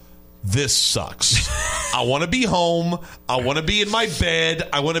myself, this sucks. I want to be home. I want to be in my bed.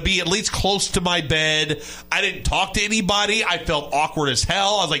 I want to be at least close to my bed. I didn't talk to anybody. I felt awkward as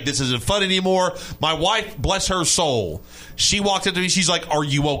hell. I was like, this isn't fun anymore. My wife, bless her soul, she walked up to me. She's like, are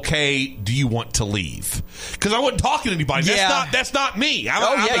you okay? Do you want to leave? Because I wasn't talking to anybody. That's not me. You're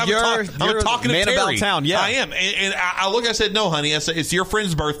a talking man to Terry. About town. Yeah, I am. And I look. I said, no, honey. I said, it's your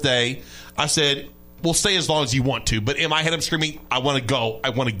friend's birthday. I said, we'll stay as long as you want to. But in my head, I'm screaming, I want to go.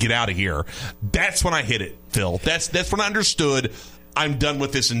 I want to get out of here. That's when I hit it, Phil. That's when I understood I'm done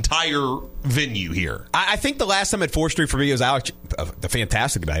with this entire venue here. I think the last time at 4th Street for me was the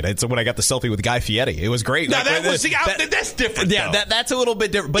fantastic night. It's when I got the selfie with Guy Fieri. It was great. Now, that's different. Yeah, that's a little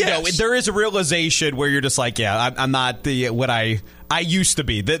bit different. But no, there is a realization where you're just like, yeah, I'm not what I used to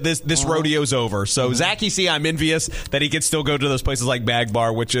be. This rodeo's over. So, Zach, you see, I'm envious that he can still go to those places like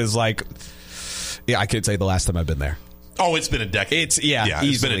Magbar, which is like... Yeah, I could say the last time I've been there. Oh, it's been a decade. It's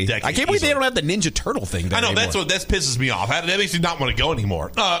been a decade. I can't believe they don't have the Ninja Turtle thing there anymore. That pisses me off. That makes me not want to go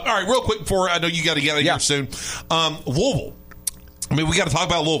anymore. All right, real quick before I know you got to get out of here soon. Louisville. I mean, we got to talk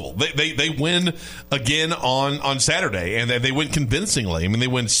about Louisville. They win again on Saturday, and they win convincingly. I mean, they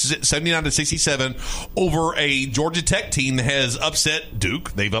win 79-67 over a Georgia Tech team that has upset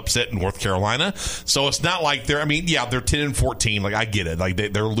Duke. They've upset North Carolina, so it's not like they're 10-14. Like, I get it, like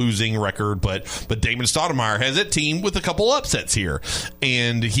they're losing record, but Damon Stoudemire has that team with a couple upsets here,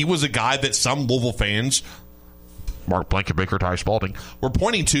 and he was a guy that some Louisville fans. Mark Blankenbaker, Ty Spalding, we're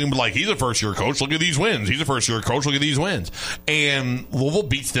pointing to him like, he's a first-year coach. Look at these wins. He's a first-year coach. Look at these wins. And Louisville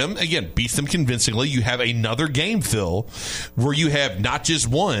beats them convincingly. You have another game, Phil, where you have not just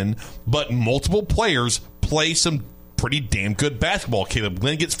one, but multiple players play some pretty damn good basketball. Caleb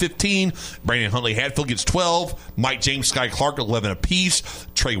Glenn gets 15. Brandon Huntley Hatfield gets 12. Mike James, Sky Clark, 11 apiece.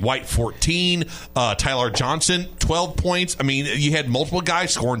 Trey White, 14. Tyler Johnson, 12 points. I mean, you had multiple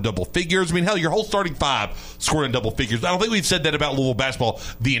guys scoring double figures. I mean, hell, your whole starting five scoring in double figures. I don't think we've said that about Louisville basketball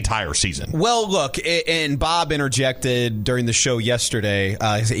the entire season. Well, look, and Bob interjected during the show yesterday.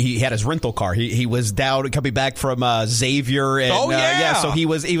 He had his rental car. He was down coming back from Xavier. And, so he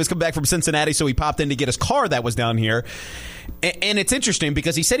was coming back from Cincinnati, so he popped in to get his car that was down here. And it's interesting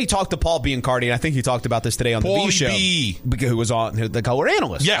because he said he talked to Paul Biancardi, and I think he talked about this today on the B Show, who was on the color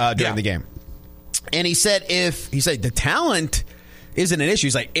analyst during the game. And he said the talent isn't an issue.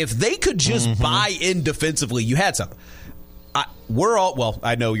 He's like, if they could just buy in defensively, you had something.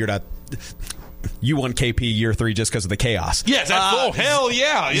 I know you're not. You won KP year 3 just because of the chaos. Yes, hell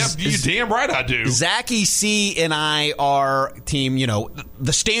yeah. You damn right I do. Zachy C and I are team,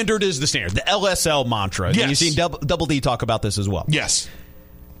 the standard is the standard. The LSL mantra. Yes. And you've seen Double D talk about this as well. Yes.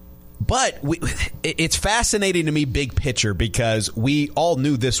 But it's fascinating to me, big picture, because we all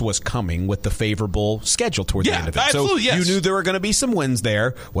knew this was coming with the favorable schedule toward the end of it. Absolutely, so you knew there were going to be some wins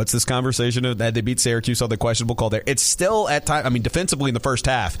there. What's this conversation of that they beat Syracuse on the questionable call there? It's still at time. I mean, defensively in the first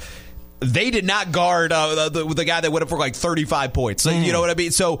half, they did not guard the guy that went up for like 35 points. So, you know what I mean?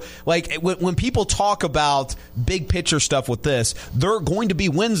 So, like, when people talk about big picture stuff with this, there are going to be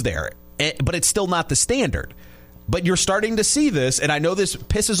wins there, but it's still not the standard. But you're starting to see this, and I know this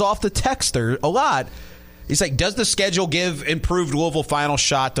pisses off the texter a lot. He's like, does the schedule give improved Louisville final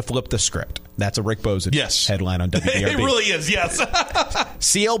shot to flip the script? That's a Rick Bozic headline on WDRB. It really is, yes.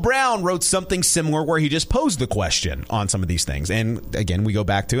 C.L. Brown wrote something similar where he just posed the question on some of these things. And again, we go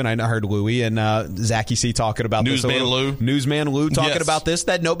back to, and I heard Louie and Zachy C talking about Newsman Lou talking about this,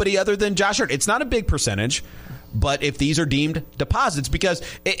 that nobody other than Josh Hurt. It's not a big percentage. But if these are deemed deposits, because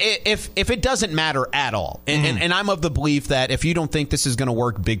if it doesn't matter at all, and I'm of the belief that if you don't think this is going to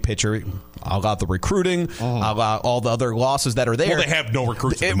work big picture, I'll got the recruiting, I'll got all the other losses that are there. Well, they have no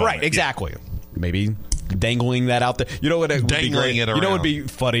recruits. Right, exactly. Maybe dangling that out there. You know what? Would be great? You know what would be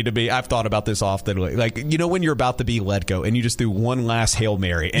funny to me? I've thought about this often. Like, when you're about to be let go and you just do one last Hail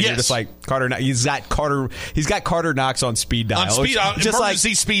Mary and you're just like, Carter, he's got Carter Knox on speed dial. Just emergency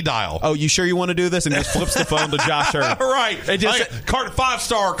like, speed dial. Oh, you sure you want to do this? And just flips the phone to Josh Hurt. Right. Carter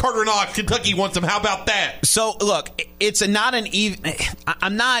 5-star, Carter Knox, Kentucky wants him. How about that? So, look, it's not an even.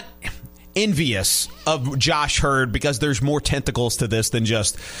 I'm not envious of Josh Hurd because there's more tentacles to this than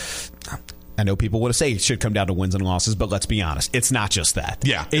just. I know people want to say it should come down to wins and losses, but let's be honest. It's not just that.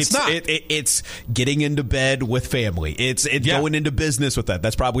 Yeah, it's not. It's getting into bed with family. It's going into business with that.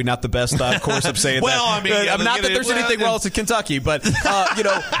 That's probably not the best course of saying well, that. I mean, not that there's anything wrong with Kentucky, but,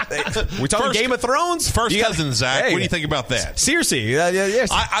 we're talking Game of Thrones? First cousin, Zach. What do you think about that? Seriously.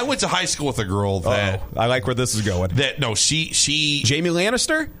 I went to high school with a girl that... I like where this is going. She... Jamie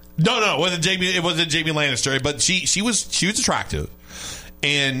Lannister? No, it wasn't Jamie Lannister, but she was attractive.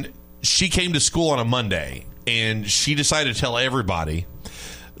 And... she came to school on a Monday, and she decided to tell everybody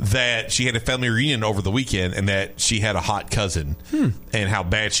that she had a family reunion over the weekend and that she had a hot cousin and how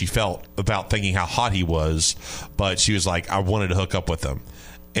bad she felt about thinking how hot he was. But she was like, I wanted to hook up with him.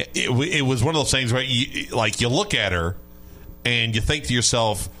 It was one of those things where you look at her and you think to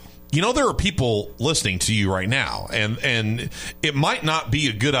yourself, there are people listening to you right now, and it might not be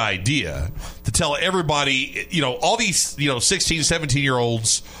a good idea to tell everybody, all these, 16,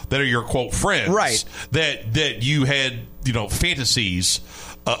 17-year-olds that are your, quote, friends, right, that you had, fantasies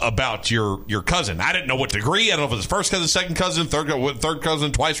about your cousin. I didn't know what degree. I don't know if it was first cousin, second cousin, third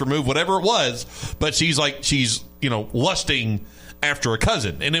cousin, twice removed, whatever it was. But she's lusting after a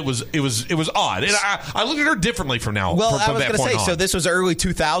cousin, and it was odd. And I looked at her differently from now. Well, from I was going to say, so this was early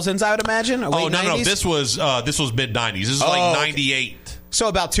 2000s, I would imagine. No, this was mid 90s. This is 98. So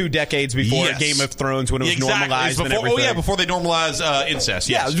about 2 decades before Game of Thrones, when it was normalized and everything. Before they normalized incest.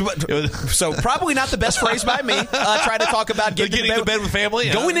 Yes. Yeah, so probably not the best phrase by me. Trying to talk about getting to bed with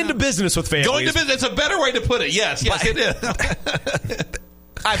family, going into business with family. Going to business. It's a better way to put it. Yes, it is.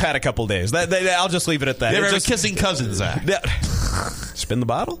 I've had a couple days. I'll just leave it at that. They're just kissing cousins, Zach. Spin the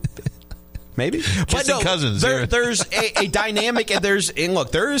bottle? Maybe. Kissing cousins. There's a dynamic, and there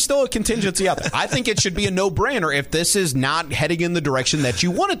is still a contingency out there. I think it should be a no-brainer if this is not heading in the direction that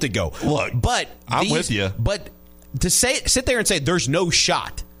you want it to go. Look, but I'm with you. But to sit there and say there's no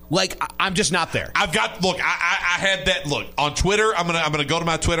shot. Like, I'm just not there. I had that look on Twitter. I'm gonna go to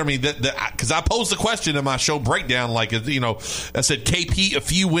my Twitter. I mean, because I posed the question in my show breakdown. Like, I said KP a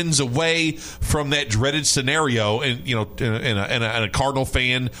few wins away from that dreaded scenario, and and a Cardinal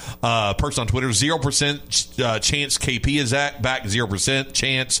fan person on Twitter, 0% chance KP is back, 0%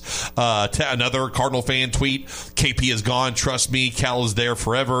 chance. Another Cardinal fan tweet, KP is gone. Trust me, Cal is there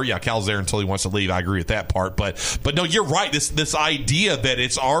forever. Yeah, Cal's there until he wants to leave. I agree with that part, but no, you're right. This idea that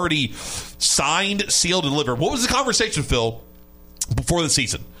it's already signed, sealed, delivered. What was the conversation, Phil, before the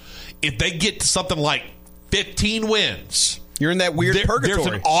season? If they get to something like 15 wins, you're in that weird purgatory.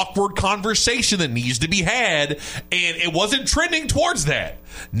 There's an awkward conversation that needs to be had, and it wasn't trending towards that.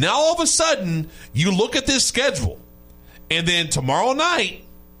 Now, all of a sudden, you look at this schedule, and then tomorrow night,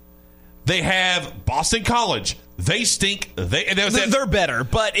 they have Boston College. They stink. They're better,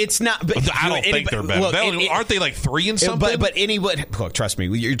 but it's not. But I don't think they're better. Look, aren't they like 3 and something? But anybody, look, trust me.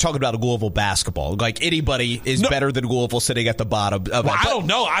 You're talking about Louisville basketball. Like, anybody is better than Louisville sitting at the bottom. I don't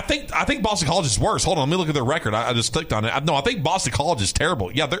know. I think Boston College is worse. Hold on, let me look at their record. I just clicked on it. I think Boston College is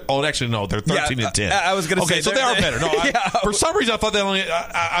terrible. Yeah, they're 13 and 10. I was going to say, okay, so they are better. No, for some reason I thought they only.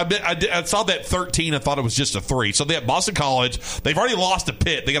 I saw that 13. I thought it was just a 3. So they have Boston College. They've already lost to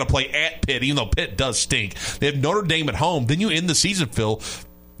Pitt. They got to play at Pitt, even though Pitt does stink. They have Notre Dame at home. Then you end the season, Phil.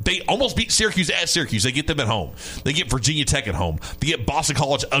 They almost beat Syracuse at Syracuse. They get them at home. They get Virginia Tech at home. They get Boston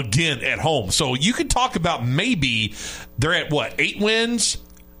College again at home. So you can talk about maybe they're at 8 wins,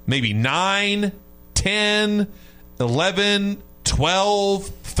 maybe 9, 10, 11, 12,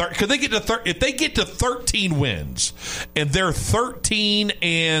 13. Could they get to if they get to 13 wins and they're 13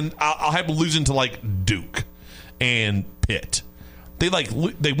 and I'll have them losing to like Duke and Pitt.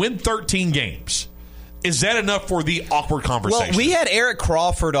 They win 13 games. Is that enough for the awkward conversation? Well, we had Eric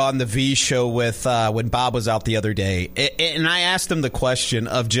Crawford on the V show with when Bob was out the other day, and I asked him the question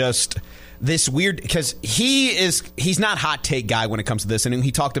of just this weird, because he's not hot take guy when it comes to this, and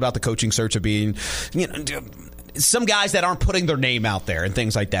he talked about the coaching search of being, some guys that aren't putting their name out there and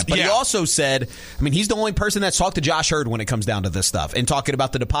things like that. But he also said, he's the only person that's talked to Josh Hurd when it comes down to this stuff and talking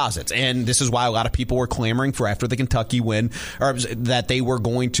about the deposits. And this is why a lot of people were clamoring for after the Kentucky win, or that they were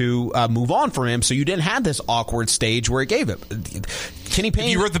going to move on from him. So you didn't have this awkward stage where it gave it. Kenny Payne.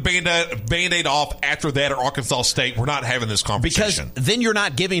 If you ripped the Band-Aid off after that at Arkansas State, we're not having this conversation. Because then you're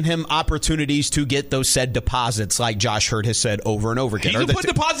not giving him opportunities to get those said deposits like Josh Hurd has said over and over again. He can put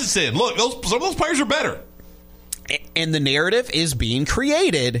deposits in. Look, some of those players are better. And the narrative is being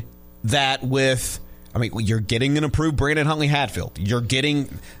created that you're getting an improved Brandon Huntley Hatfield. You're getting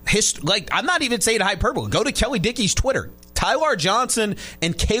I'm not even saying hyperbole. Go to Kelly Dickey's Twitter. Tyler Johnson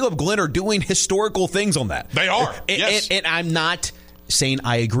and Caleb Glenn are doing historical things on that. They are. Yes. And I'm not saying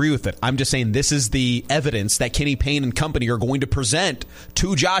I agree with it. I'm just saying this is the evidence that Kenny Payne and company are going to present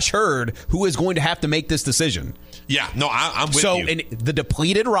to Josh Hurd, who is going to have to make this decision. Yeah, no, I'm with you. So, in the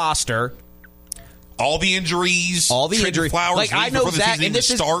depleted roster, all the injuries, Flowers, like I know Zach, and this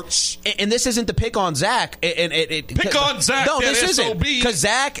starts. And this isn't to pick on Zach. Pick on Zach. No, this isn't, because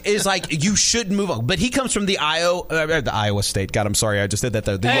Zach is you shouldn't move on. But he comes from the Iowa State. God, I'm sorry, I just did that.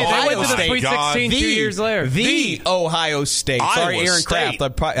 The Ohio State. Sweet 16 2 years later. The Ohio State. Sorry, Aaron Kraft.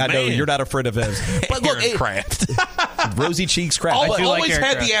 I know you're not afraid of his. But look, Aaron Kraft. Rosy cheeks Kraft. Always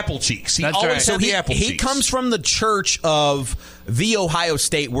had the apple cheeks. He always had the apple cheeks. He comes from the church of the Ohio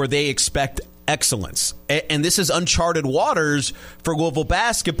State, where they expect excellence, and this is uncharted waters for Louisville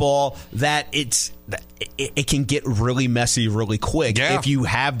basketball, that it can get really messy really quick if you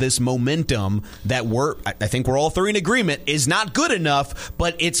have this momentum that I think we're all three in agreement is not good enough,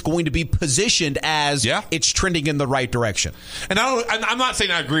 but it's going to be positioned as it's trending in the right direction. And I'm not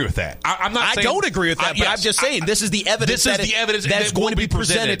saying I agree with that. I don't agree with that, but I'm just saying this is the evidence. That's going to be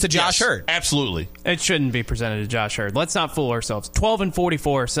presented to Josh Hurd. Absolutely, it shouldn't be presented to Josh Hurd. Let's not fool ourselves.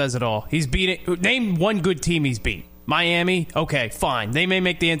 12-44 says it all. He's beating. Name one good team he's beat. Miami, okay, fine. They may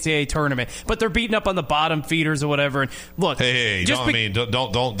make the NCAA tournament, but they're beating up on the bottom feeders or whatever. And look, don't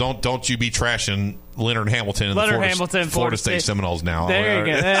you be trashing Leonard Hamilton and the Florida State Seminoles now. There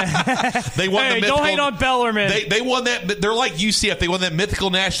you go. They won the mythical, don't hate on Bellarmine. They won that. They're like UCF. They won that mythical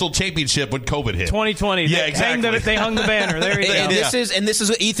national championship when COVID hit. 2020. Yeah, exactly. They hung the banner. There you go. And this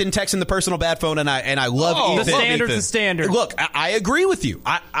is Ethan texting the personal bad phone, and I love Ethan. The standard's the standard. Look, I agree with you.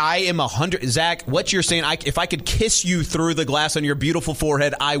 I am 100. Zach, what you're saying, if I could kiss you through the glass on your beautiful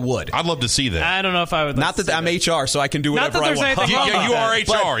forehead, I would. I'd love to see that. I don't know if I would. Not that I'm HR, so I can do whatever I want. You are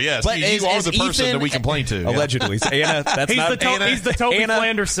HR. Yes, you are the person that we complain to. Allegedly. Anna, that's not Anna. He's the Toby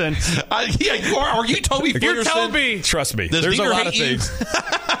Flanderson. Yeah, you are. Are you Toby Flanderson? You're Toby. Trust me. There's a lot of things.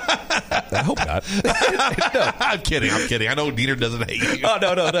 I hope not. No. I'm kidding. I know Dieter doesn't hate you. Oh,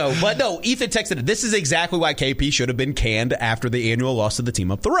 no. But no, Ethan texted it. This is exactly why KP should have been canned after the annual loss to the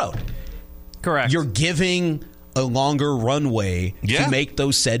team up the road. Correct. You're giving a longer runway to make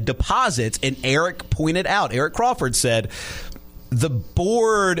those said deposits. And Eric Crawford said, the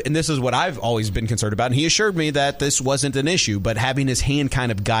board, and this is what I've always been concerned about, and he assured me that this wasn't an issue, but having his hand kind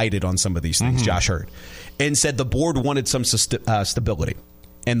of guided on some of these things, Josh Hurd, and said the board wanted some stability.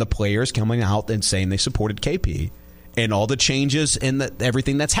 And the players coming out and saying they supported KP and all the changes and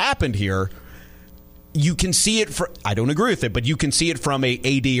everything that's happened here, you can see it I don't agree with it, but you can see it from a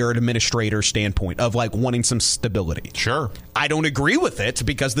AD or an administrator standpoint of like wanting some stability. Sure. I don't agree with it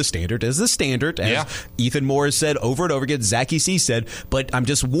because the standard is the standard, as Ethan Moore has said over and over again, Zach EC said, but I'm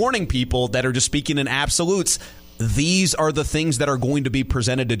just warning people that are just speaking in absolutes. These are the things that are going to be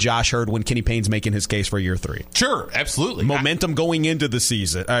presented to Josh Hurd when Kenny Payne's making his case for year 3. Sure, absolutely. Momentum going into the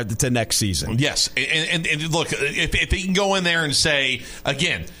season, to next season. Yes, and look, if he can go in there and say,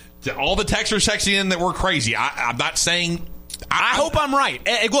 again, all the texters texting in that we're crazy. I'm not saying. I hope I'm right.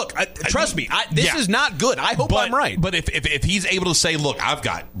 Hey, look, trust me, this is not good. I hope I'm right. But if he's able to say, look, I've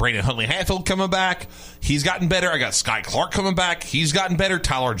got Brandon Huntley-Hatfield coming back. He's gotten better. I got Sky Clark coming back. He's gotten better.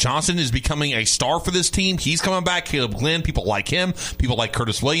 Tyler Johnson is becoming a star for this team. He's coming back. Caleb Glenn, people like him. People like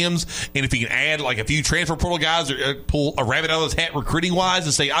Curtis Williams. And if he can add like a few transfer portal guys or pull a rabbit out of his hat recruiting-wise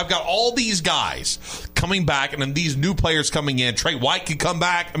and say, I've got all these guys coming back and then these new players coming in. Trey White can come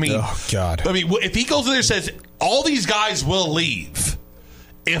back. I mean, oh, God. I mean, if he goes in there and says, all these guys will leave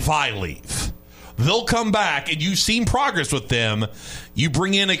if I leave. They'll come back, and you've seen progress with them. You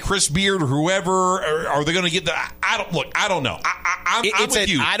bring in a Chris Beard or whoever, or are they going to get the? I don't know. I'm with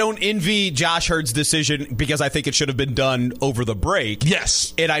you. I don't envy Josh Hurd's decision because I think it should have been done over the break.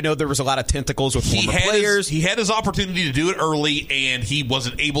 Yes, and I know there was a lot of tentacles with former players. He had his opportunity to do it early, and he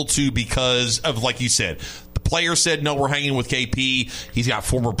wasn't able to because of, like you said, the player said no. We're hanging with KP. He's got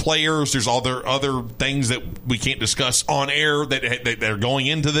former players. There's other things that we can't discuss on air that are going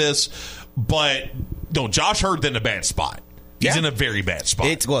into this. But no, Josh Hurd's in a bad spot. He's in a very bad spot.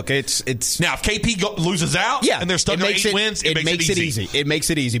 It's now if KP loses out and they're stuck on 8 wins, it makes it easy. It makes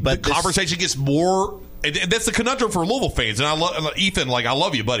it easy. But the conversation gets more. And that's the conundrum for Louisville fans. And I love Ethan. Like, I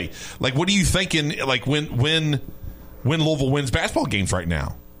love you, buddy. Like, what are you thinking? Like when Louisville wins basketball games right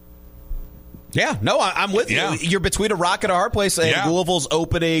now? Yeah, no, I'm with you. You're between a rock and a hard place. And Louisville's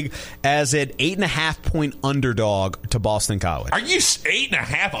opening as an 8.5-point underdog to Boston College. Are you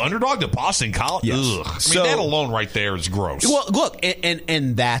 8.5 underdog to Boston College? Yes. Ugh. I mean, that alone right there is gross. Well, look,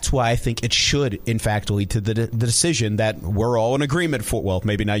 and that's why I think it should, in fact, lead to the decision that we're all in agreement for. Well,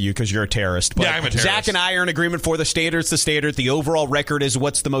 maybe not you because you're a terrorist. But I'm a terrorist. Zach and I are in agreement for the standard's the standard. The overall record is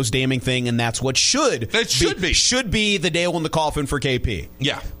what's the most damning thing, and that's what should be the nail in the coffin for KP.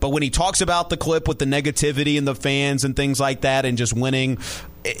 Yeah. But when he talks about the clip with the negativity and the fans and things like that and just winning,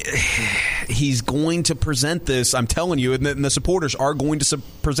 he's going to present this, I'm telling you, and the supporters are going to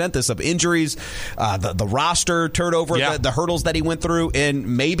present this of injuries, the roster turnover, the hurdles that he went through,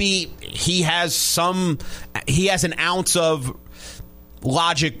 and maybe he has an ounce of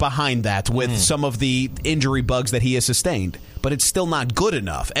logic behind that with some of the injury bugs that he has sustained. But it's still not good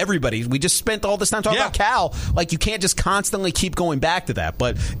enough. We just spent all this time talking about Cal. Like, you can't just constantly keep going back to that.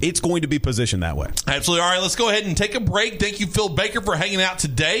 But it's going to be positioned that way. Absolutely. All right, let's go ahead and take a break. Thank you, Phil Baker, for hanging out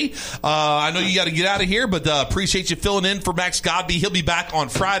today. I know you got to get out of here, but appreciate you filling in for Max Godby. He'll be back on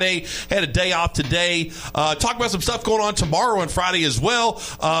Friday. Had a day off today. Talk about some stuff going on tomorrow and Friday as well.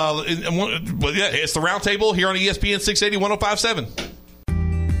 It's the Roundtable here on ESPN 680 1057.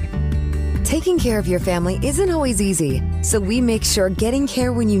 Taking care of your family isn't always easy, so we make sure getting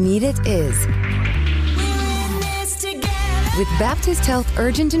care when you need it is. With Baptist Health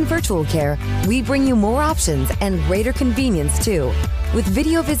Urgent and Virtual Care, we bring you more options and greater convenience, too. With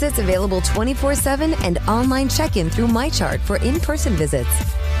video visits available 24/7 and online check-in through MyChart for in-person visits.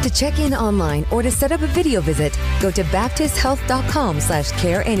 To check in online or to set up a video visit, go to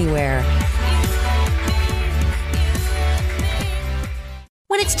baptisthealth.com/careanywhere.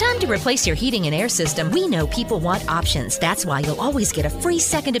 When it's time to replace your heating and air system, we know people want options. That's why you'll always get a free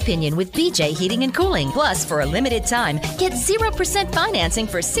second opinion with BJ Heating and Cooling. Plus, for a limited time, get 0% financing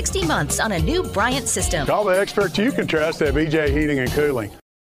for 60 months on a new Bryant system. Call the experts you can trust at BJ Heating and Cooling.